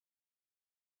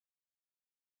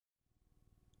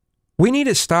We need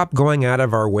to stop going out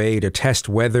of our way to test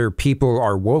whether people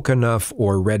are woke enough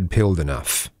or red-pilled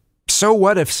enough. So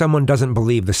what if someone doesn't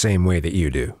believe the same way that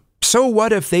you do? So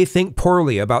what if they think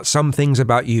poorly about some things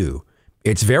about you?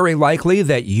 It's very likely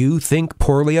that you think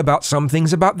poorly about some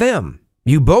things about them.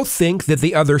 You both think that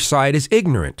the other side is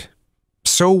ignorant.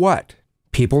 So what?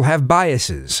 People have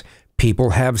biases.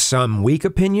 People have some weak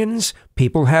opinions.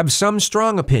 People have some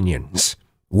strong opinions.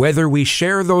 Whether we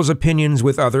share those opinions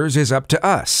with others is up to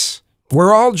us.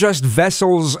 We're all just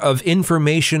vessels of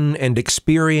information and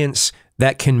experience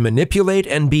that can manipulate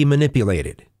and be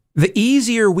manipulated. The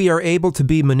easier we are able to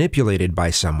be manipulated by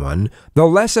someone, the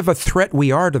less of a threat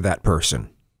we are to that person.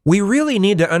 We really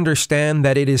need to understand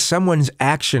that it is someone's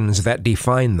actions that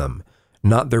define them,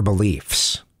 not their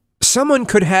beliefs. Someone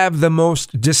could have the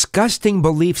most disgusting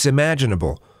beliefs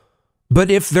imaginable,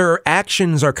 but if their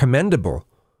actions are commendable,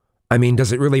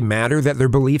 does it really matter that their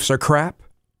beliefs are crap?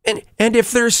 And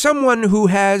if there's someone who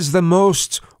has the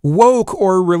most woke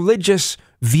or religious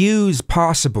views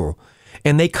possible,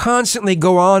 and they constantly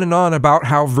go on and on about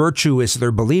how virtuous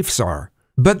their beliefs are,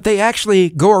 but they actually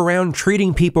go around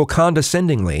treating people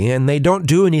condescendingly and they don't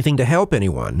do anything to help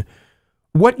anyone,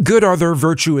 what good are their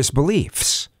virtuous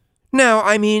beliefs? Now,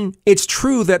 it's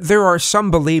true that there are some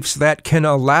beliefs that can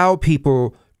allow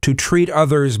people to treat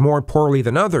others more poorly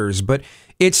than others, but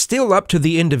it's still up to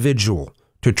the individual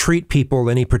to treat people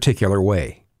any particular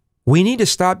way. We need to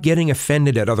stop getting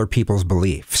offended at other people's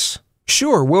beliefs.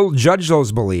 Sure, we'll judge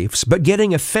those beliefs, but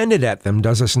getting offended at them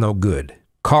does us no good.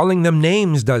 Calling them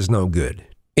names does no good.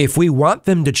 If we want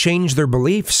them to change their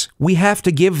beliefs, we have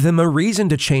to give them a reason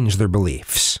to change their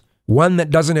beliefs. One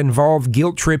that doesn't involve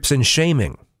guilt trips and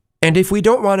shaming. And if we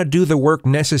don't want to do the work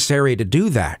necessary to do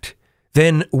that,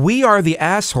 then we are the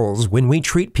assholes when we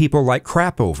treat people like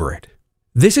crap over it.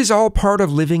 This is all part of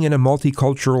living in a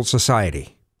multicultural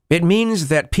society. It means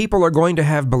that people are going to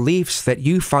have beliefs that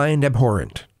you find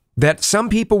abhorrent. That some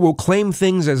people will claim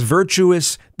things as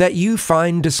virtuous that you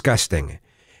find disgusting.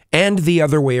 And the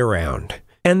other way around.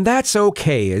 And that's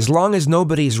okay as long as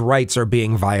nobody's rights are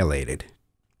being violated.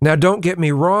 Now don't get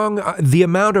me wrong, the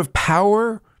amount of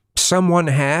power someone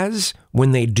has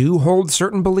when they do hold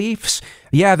certain beliefs,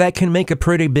 yeah, that can make a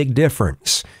pretty big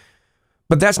difference.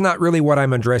 But that's not really what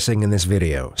I'm addressing in this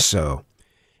video, so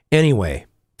anyway,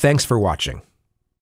 thanks for watching.